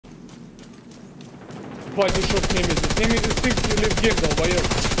ебать, ушок Немезис. Немезис, ты лев гейм, долбоёб.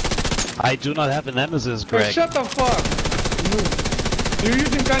 I do not have a nemesis, Greg. Shut the fuck! You're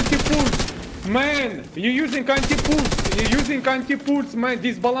using anti-pulse! Man! You're using anti-pulse! You're using anti-pulse, man!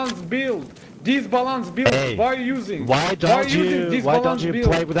 Disbalance build! Disbalance build! Hey, why are you using? Why don't you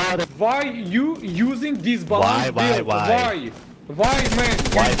play without it? Why you using disbalance build? Why? Why, man?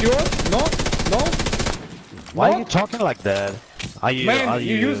 Why? You idiot? No? No? Why Not? are you talking like that? Are you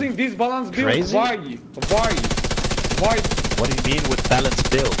you're using disbalance build. crazy? Why? Why? Why? What do you mean with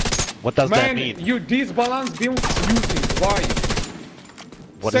balanced build? What does that mean? Man, you disbalance build using. Why?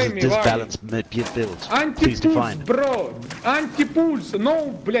 What is this balanced build? Please define. Bro, anti-pulse.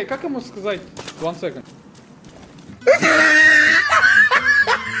 No, блядь, как ему сказать? 1 second.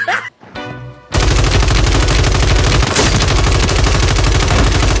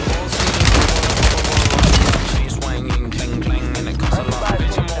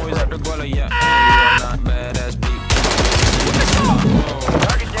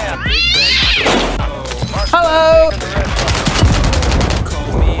 Hello!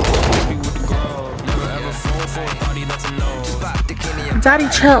 Daddy,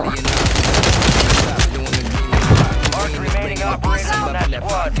 chill. Remaining operators on that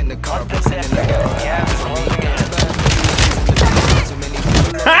squad.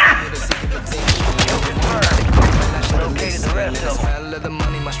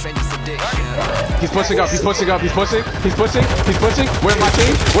 He's pushing up, he's pushing up, he's pushing, he's pushing, he's pushing. Where's my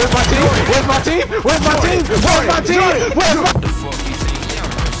team? Where's my team? Where's my team? Where's my team? Where's my team? Where's my team?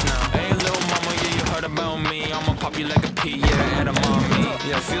 Hey little mama, yeah, you heard about me. I'ma pop you like a pea, yeah, at a mommy.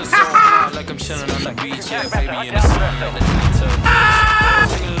 Yeah, feel so hot, like I'm chilling on the beach, yeah, baby in the sun, like the detail.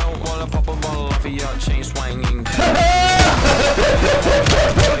 Singing low while I pop a ball off of y'all, chain swinging.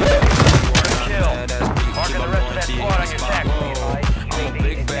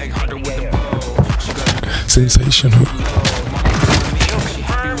 Sensational.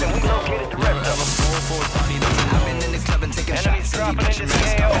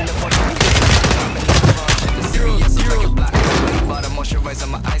 Moisturize on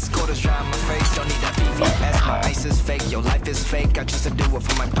my ice, cold as dry on my face. Don't need that BVS, my ice is fake. Your life is fake. I just do it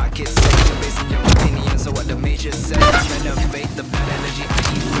for my pockets. You're basing your opinion, so what the major says. Renovate the bad energy I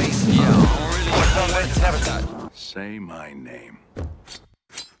erase. Yeah, I don't really Say my name.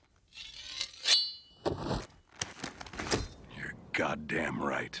 You're goddamn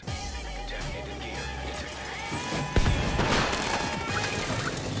right.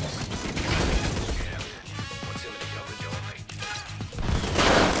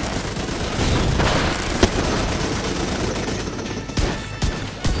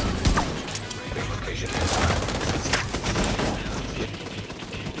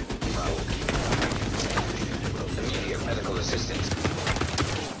 medical assistance.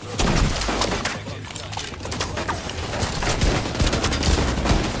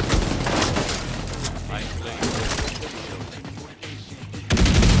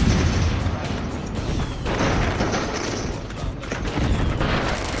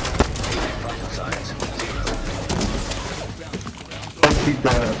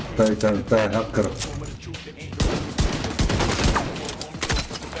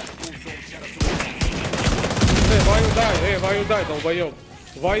 Why you die, долбоёб?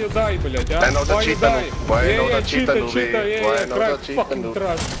 Why you die, блядь, а? Why you die? Yeah, cheater, crack, fucking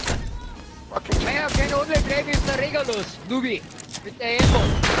trash. Man, can only play with the regulars, newbie. With the elbow.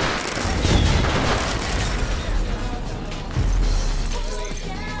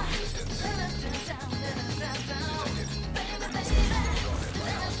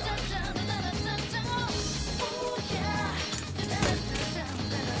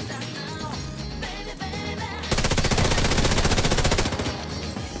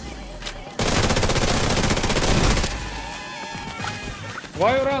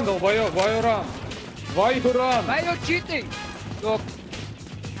 Why you run, долбоёб? Why you run? Why you run? Why you cheating? Look.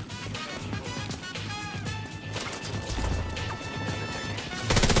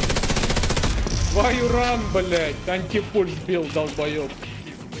 Why you run, блядь? Антипульс бил, долбоёб.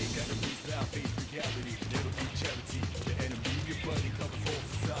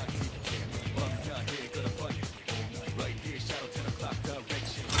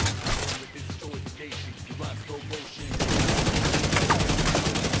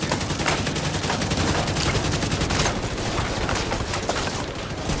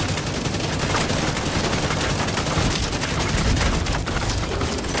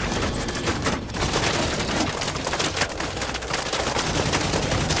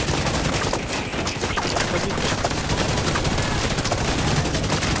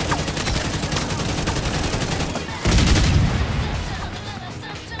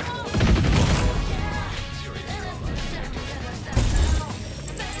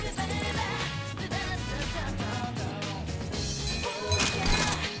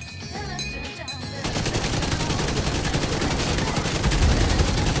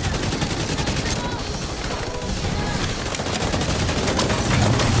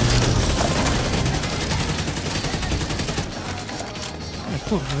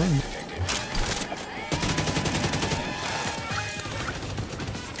 Что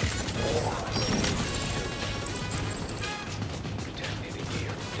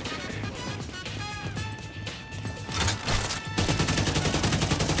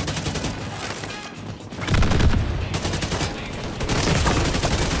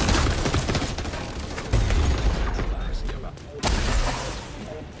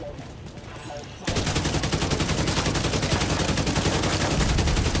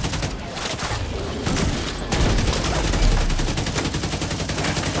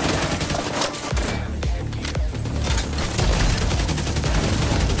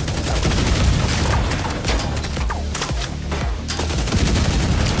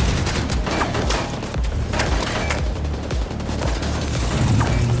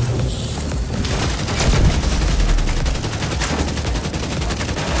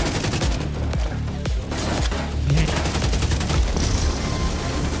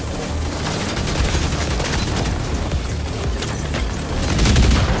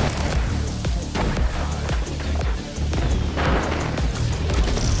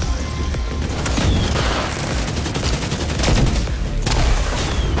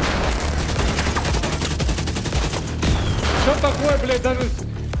такое, блядь,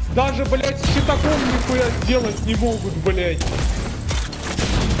 даже, блядь, с щитаком нихуя сделать не могут, блядь.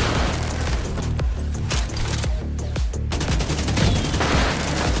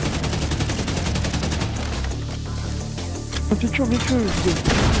 А ты чё, здесь?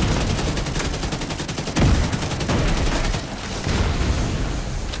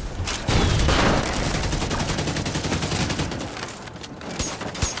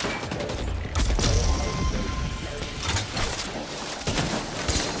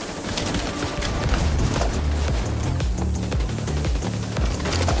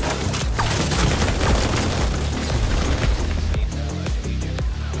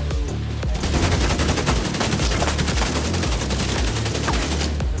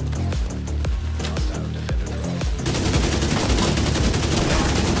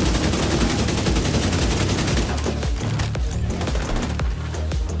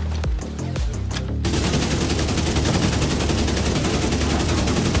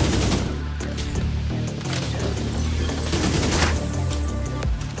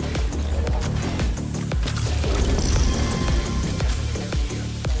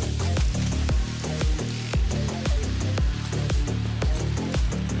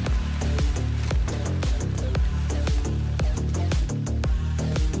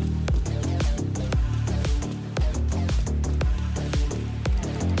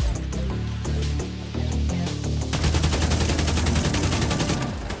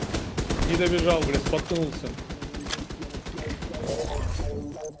 Не добежал, блядь, споткнулся.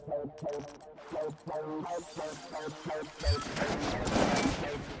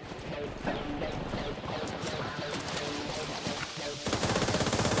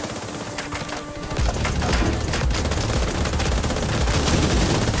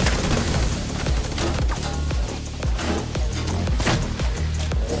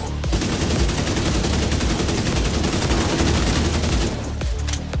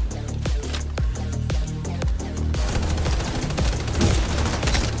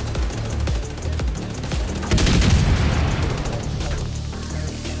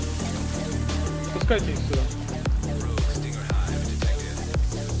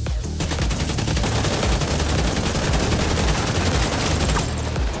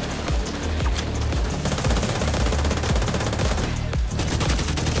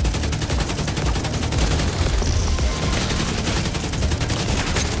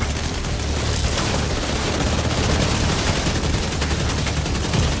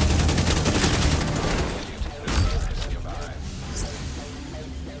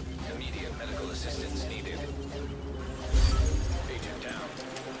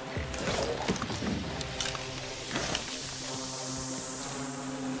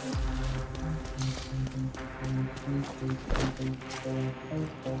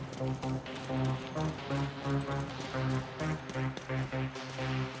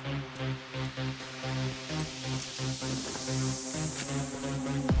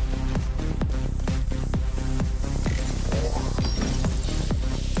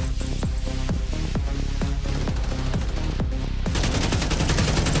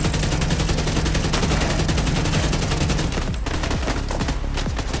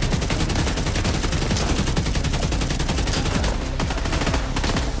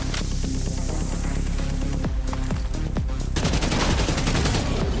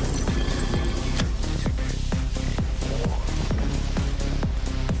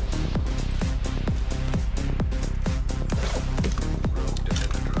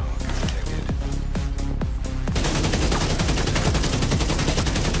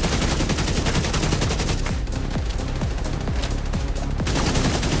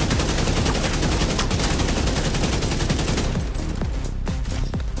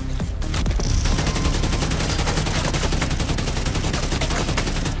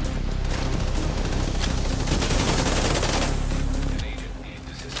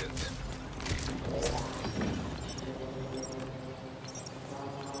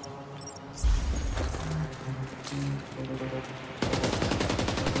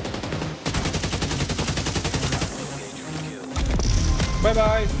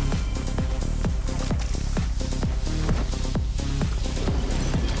 Bye-bye.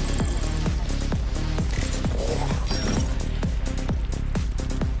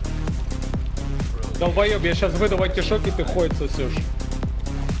 Долбоёб, я сейчас выйду в антишок, и ты ходит сосёшь.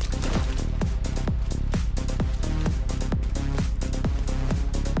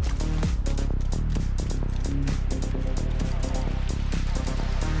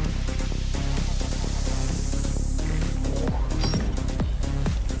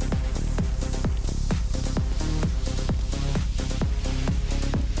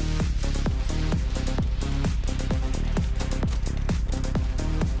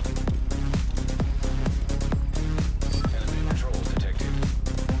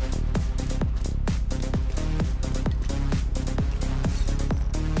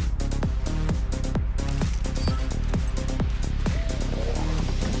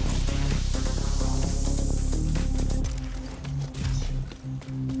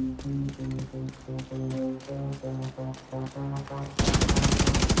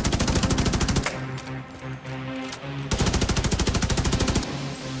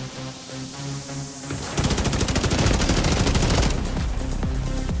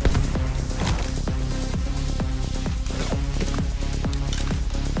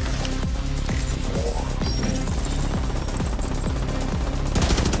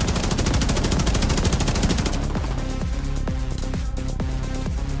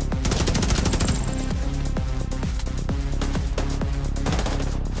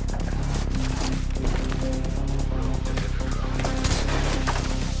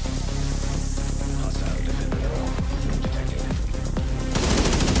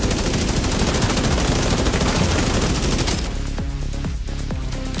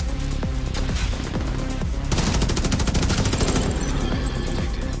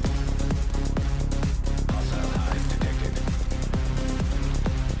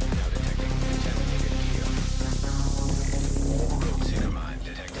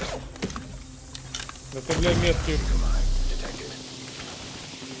 Это, бля, метки.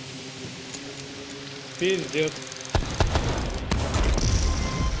 Пиздец.